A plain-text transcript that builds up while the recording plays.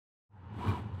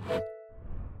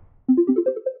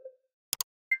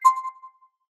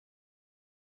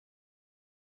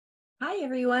Hi,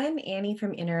 everyone. Annie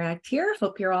from Interact here.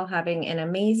 Hope you're all having an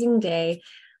amazing day.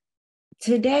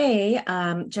 Today,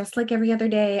 just like every other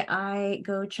day, I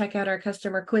go check out our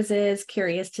customer quizzes,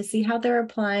 curious to see how they're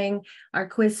applying our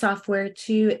quiz software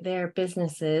to their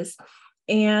businesses.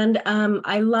 And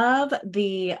I love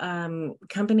the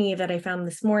company that I found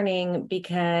this morning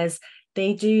because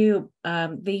they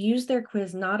use their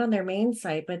quiz not on their main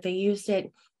site, but they used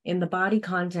it in the body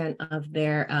content of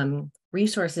their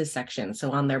resources section.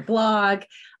 So on their blog,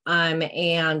 and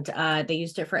they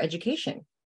used it for education.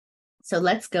 So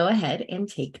let's go ahead and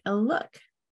take a look.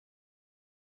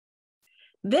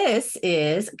 This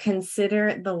is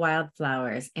Consider the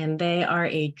Wildflowers, and they are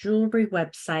a jewelry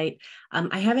website.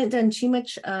 I haven't done too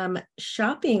much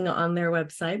shopping on their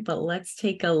website, but let's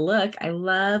take a look. I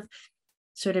love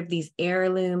sort of these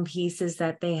heirloom pieces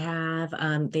that they have.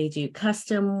 They do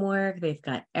custom work. They've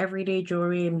got everyday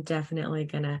jewelry. I'm definitely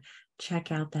going to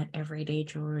check out that everyday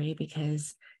jewelry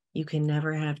because you can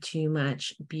never have too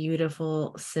much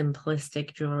beautiful,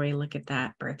 simplistic jewelry. Look at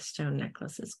that birthstone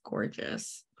necklace is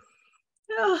gorgeous.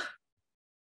 Oh,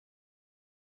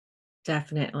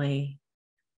 definitely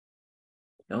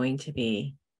going to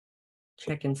be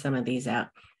checking some of these out.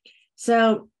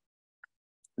 So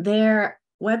their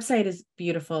website is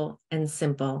beautiful and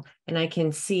simple, and I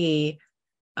can see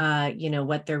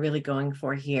what they're really going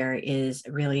for here is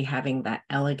really having that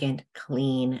elegant,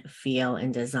 clean feel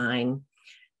and design.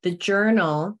 The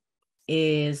journal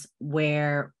is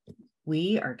where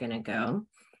we are going to go,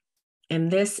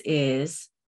 and this is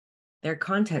their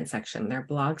content section, their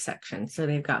blog section. So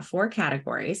they've got 4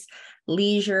 categories: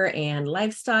 leisure and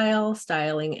lifestyle,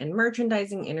 styling and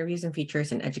merchandising, interviews and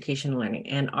features, and education and learning.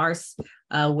 And ours,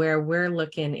 where we're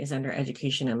looking, is under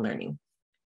education and learning.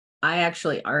 I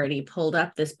actually already pulled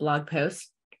up this blog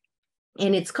post,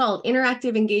 and it's called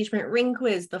Interactive Engagement Ring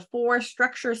Quiz, the 4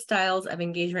 structure styles of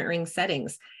engagement ring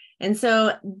settings. And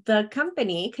so the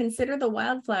company, Consider the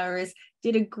Wildflowers,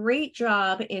 did a great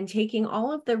job in taking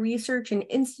all of the research and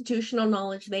institutional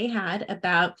knowledge they had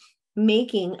about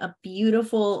making a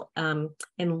beautiful and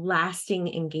lasting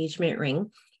engagement ring,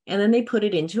 and then they put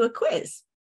it into a quiz.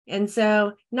 And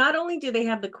so not only do they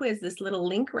have the quiz, this little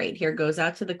link right here goes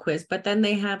out to the quiz, but then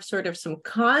they have sort of some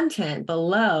content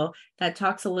below that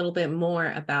talks a little bit more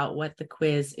about what the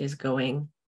quiz is going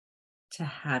to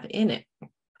have in it.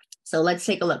 So let's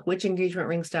take a look. Which engagement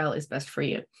ring style is best for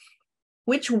you?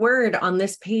 Which word on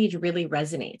this page really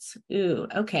resonates? Ooh,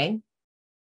 okay.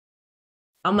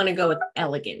 I'm going to go with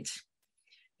elegant.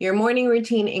 Your morning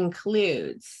routine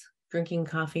includes drinking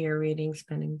coffee or reading,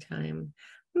 spending time.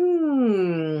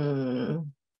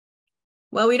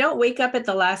 Well, we don't wake up at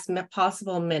the last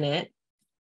possible minute,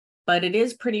 but it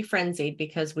is pretty frenzied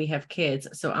because we have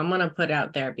kids. So I'm going to put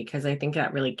out there because I think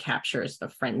that really captures the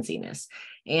frenziness.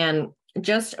 And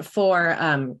just for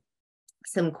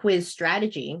some quiz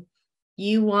strategy,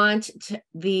 you want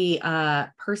the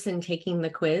person taking the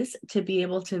quiz to be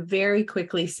able to very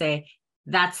quickly say,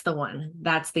 that's the one,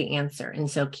 that's the answer. And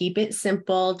so keep it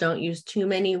simple. Don't use too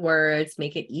many words,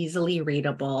 make it easily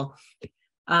readable.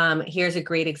 Here's a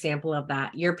great example of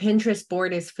that. Your Pinterest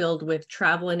board is filled with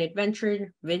travel and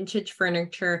adventure, vintage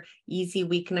furniture, easy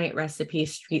weeknight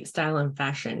recipes, street style, and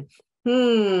fashion.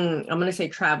 I'm going to say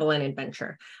travel and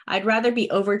adventure. I'd rather be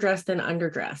overdressed than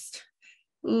underdressed.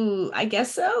 Ooh, I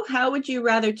guess so. How would you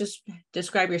rather just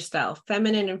describe your style?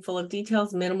 Feminine and full of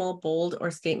details, minimal, bold,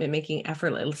 or statement making,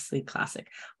 effortlessly classic?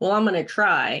 Well, I'm going to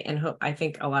try and hope. I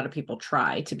think a lot of people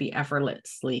try to be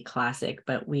effortlessly classic,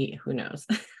 but who knows?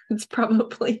 It's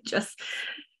probably just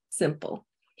simple.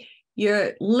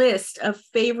 Your list of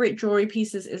favorite jewelry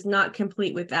pieces is not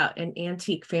complete without an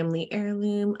antique family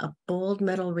heirloom, a bold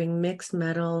metal ring, mixed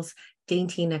metals,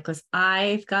 dainty necklace.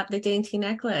 I've got the dainty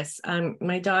necklace.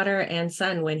 My daughter and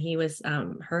son, when he was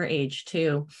her age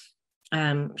too,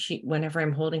 whenever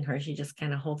I'm holding her, she just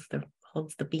kind of holds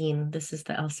the bean. This is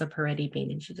the Elsa Peretti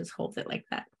bean, and she just holds it like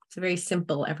that. It's a very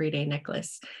simple everyday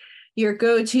necklace. Your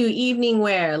go-to evening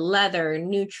wear: leather,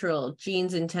 neutral,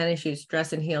 jeans and tennis shoes,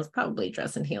 dress and heels, probably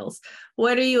dress and heels.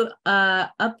 What are you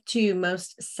up to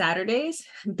most Saturdays?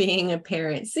 Being a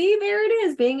parent. See, there it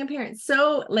is, being a parent.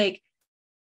 So like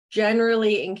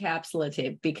generally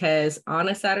encapsulated, because on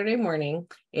a Saturday morning,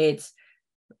 it's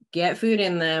get food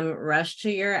in them, rush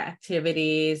to your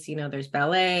activities. There's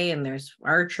ballet and there's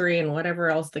archery and whatever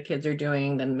else the kids are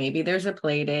doing. Then maybe there's a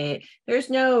play date. There's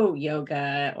no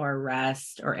yoga or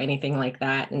rest or anything like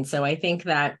that. And so I think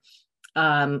that,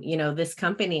 this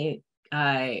company,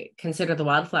 Consider the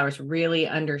Wildflowers, really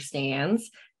understands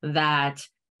that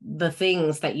the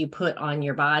things that you put on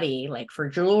your body, like for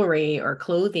jewelry or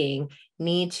clothing,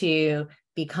 need to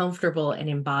be comfortable and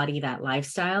embody that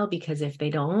lifestyle, because if they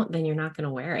don't, then you're not going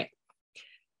to wear it.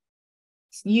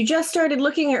 You just started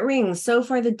looking at rings. So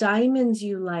far, the diamonds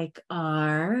you like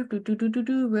are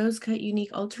rose cut,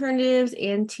 unique alternatives,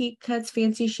 antique cuts,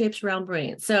 fancy shapes, round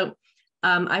brilliant. So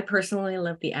I personally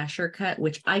love the Asher cut,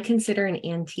 which I consider an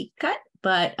antique cut,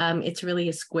 but it's really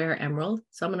a square emerald.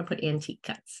 So I'm going to put antique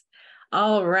cuts.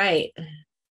 All right.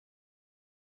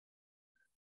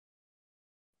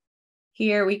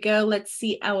 Here we go. Let's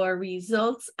see our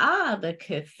results. The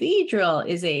cathedral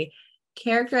is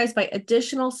characterized by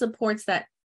additional supports that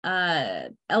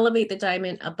elevate the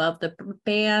diamond above the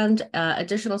band.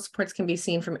 Additional supports can be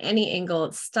seen from any angle.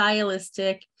 It's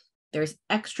stylistic. There's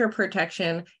extra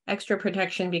protection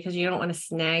because you don't want to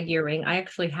snag your ring. I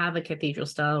actually have a cathedral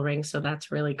style ring, so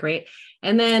that's really great.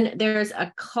 And then there's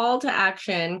a call to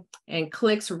action and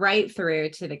clicks right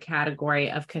through to the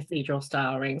category of cathedral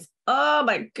style rings. Oh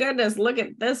my goodness, look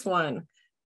at this one.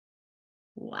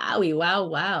 Wowie, wow,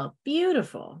 wow.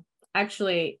 Beautiful.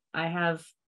 Actually, I have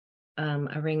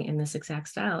a ring in this exact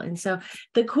style. And so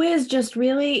the quiz just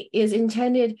really is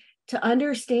intended to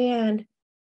understand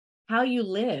how you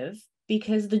live,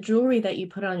 because the jewelry that you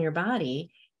put on your body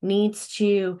needs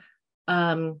to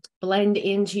blend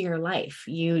into your life.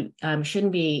 You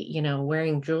shouldn't be,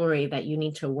 wearing jewelry that you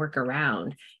need to work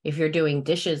around. If you're doing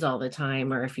dishes all the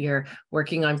time, or if you're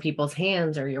working on people's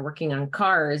hands, or you're working on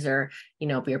cars, or,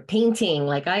 if you're painting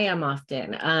like I am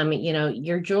often,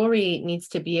 your jewelry needs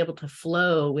to be able to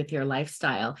flow with your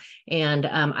lifestyle. And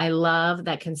I love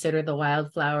that Consider the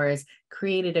Wildflowers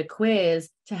created a quiz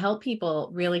to help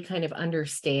people really kind of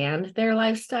understand their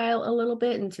lifestyle a little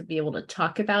bit, and to be able to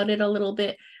talk about it a little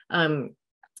bit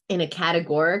in a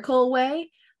categorical way,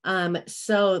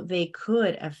 so they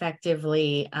could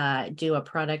effectively do a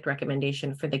product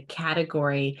recommendation for the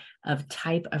category of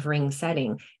type of ring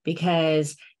setting.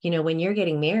 Because, when you're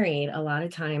getting married, a lot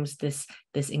of times this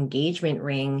engagement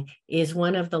ring is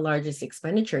one of the largest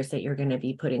expenditures that you're going to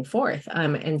be putting forth.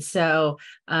 And it's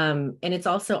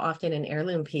also often an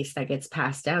heirloom piece that gets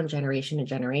passed down generation to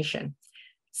generation.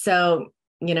 So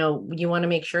you want to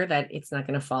make sure that it's not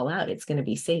going to fall out. It's going to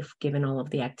be safe given all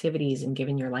of the activities and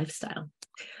given your lifestyle.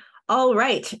 All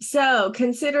right. So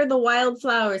Consider the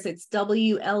Wildflowers. It's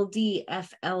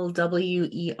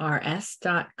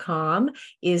WLDFLWERS.com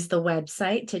is the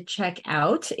website to check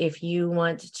out if you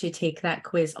want to take that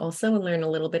quiz also and learn a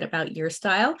little bit about your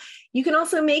style. You can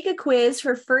also make a quiz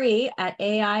for free at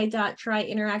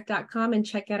ai.tryinteract.com and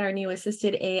check out our new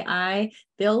assisted AI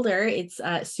builder. It's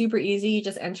super easy. You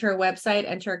just enter a website,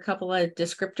 enter a couple of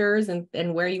descriptors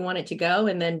and where you want it to go,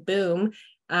 and then boom,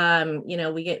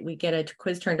 we get a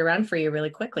quiz turned around for you really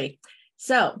quickly.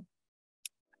 So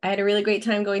I had a really great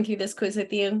time going through this quiz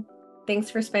with you. Thanks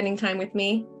for spending time with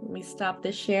me. Let me stop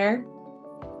this share.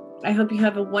 I hope you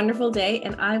have a wonderful day,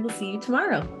 and I will see you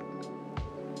tomorrow.